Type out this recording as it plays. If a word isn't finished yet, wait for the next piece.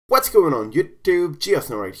What's going on YouTube?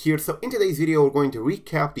 Geosnow right here. So in today's video we're going to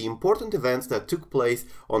recap the important events that took place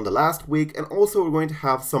on the last week, and also we're going to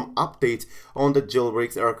have some updates on the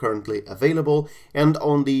jailbreaks that are currently available and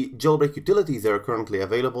on the jailbreak utilities that are currently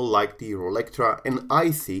available, like the Rollectra and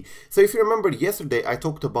ICY. So if you remember, yesterday I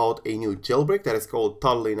talked about a new jailbreak that is called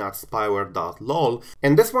totallyNotSpyware.lol,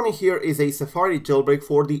 and this one here is a Safari jailbreak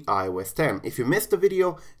for the iOS 10. If you missed the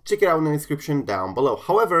video, check it out in the description down below.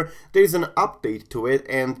 However, there is an update to it,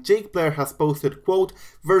 and Jake Player has posted, quote,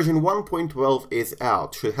 version 1.12 is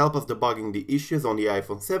out, should help us debugging the issues on the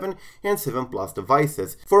iPhone 7 and 7 Plus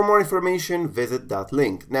devices. For more information, visit that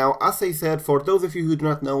link. Now, as I said, for those of you who do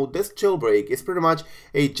not know, this jailbreak is pretty much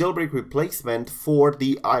a jailbreak replacement for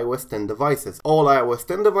the iOS 10 devices. All iOS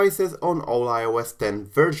 10 devices on all iOS 10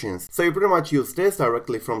 versions. So you pretty much use this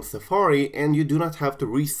directly from Safari, and you do not have to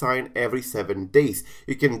re-sign every 7 days.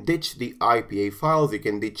 You can ditch the IPA files, you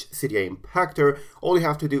can ditch Cydia Impactor. All you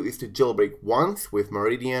have to do is to jailbreak once with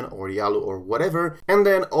Meridian or Yalu or whatever, and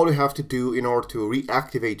then all you have to do in order to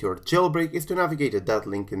reactivate your jailbreak is to navigate to that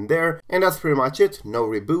link in there, and that's pretty much it. No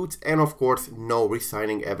reboots, and of course no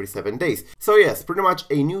resigning every 7 days. So yes, pretty much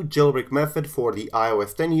a new jailbreak method for the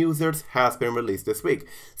iOS 10 users has been released this week.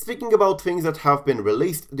 Speaking about things that have been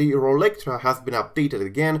released, the Rollectra has been updated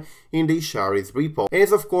again in the Shari's repo, and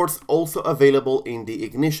is of course also available in the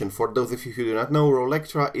Ignition. For those of you who do not know,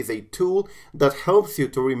 Rollectra is a tool that helps you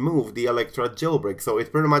to remove the Electra jailbreak, so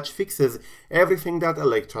it pretty much fixes everything that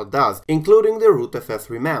Electra does, including the rootfs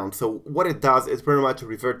remount. So what it does is pretty much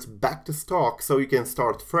reverts back to stock, so you can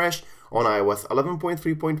start fresh on iOS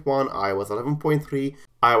 11.3.1, iOS 11.3,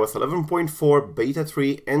 iOS 11.4, Beta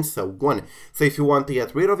 3, and so on. So if you want to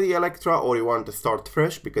get rid of the Electra, or you want to start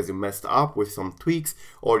fresh because you messed up with some tweaks,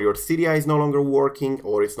 or your Cydia is no longer working,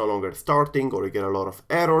 or it's no longer starting, or you get a lot of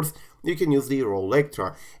errors, you can use the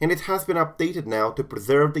Rollectra, and it has been updated now to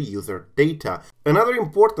preserve the user data. Another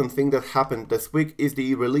important thing that happened this week is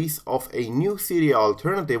the release of a new Cydia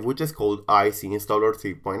alternative, which is called ICY Installer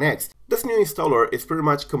 3.x. This new installer is pretty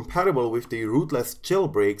much compatible with the rootless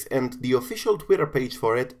jailbreaks, and the official Twitter page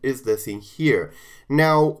for it is this in here.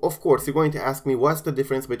 Now, of course, you're going to ask me what's the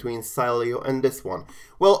difference between Cydia and this one.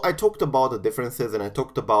 Well, I talked about the differences and I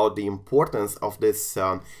talked about the importance of this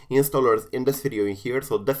installers in this video in here,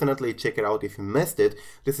 so definitely check it out if you missed it.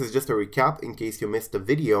 This is just a recap in case you missed the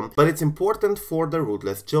video, but it's important for the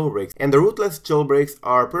rootless jailbreaks. And the rootless jailbreaks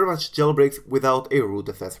are pretty much jailbreaks without a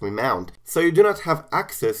rootfs remount. So you do not have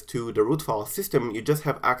access to the root file system, you just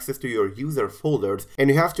have access to your user folders, and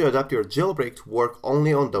you have to adapt your jailbreak to work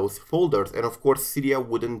only on those folders. And of course, Cydia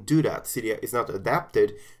wouldn't do that. Cydia is not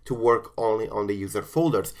adapted to work only on the user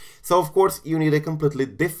folders. So of course you need a completely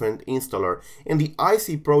different installer, and the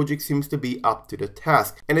ICY project seems to be up to the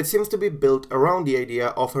task, and it seems to be built around the idea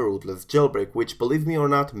of a rootless jailbreak, which, believe me or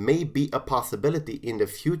not, may be a possibility in the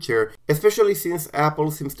future, especially since Apple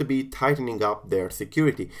seems to be tightening up their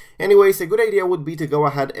security. Anyways, a good idea would be to go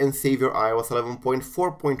ahead and save your iOS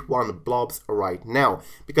 11.4.1 blobs right now,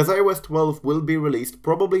 because iOS 12 will be released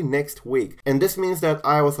probably next week, and this means that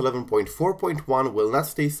iOS 11.4.1 will not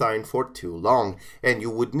stay signed for too long, and you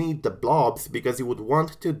would need the blobs because you would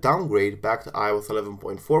want to downgrade back to iOS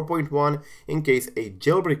 11.4.1 in case a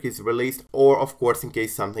jailbreak is released, or of course in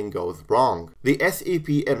case something goes wrong. The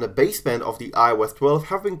SEP and the baseband of the iOS 12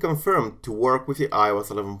 have been confirmed to work with the iOS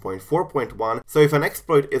 11.4.1, so if an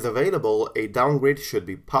exploit is available, a downgrade should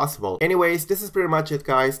be possible. Anyways, this is pretty much it,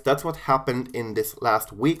 guys. That's what happened in this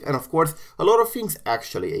last week, and of course a lot of things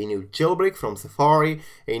actually. A new jailbreak from Safari,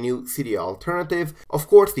 a new Cydia alternative, of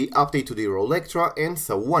course the update to the Rollectra, and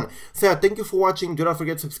so on. So yeah, thank you for watching. Do not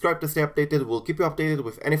forget to subscribe to stay updated. We'll keep you updated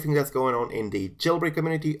with anything that's going on in the jailbreak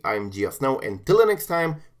community. I'm Geosnow. Until the next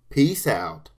time, peace out.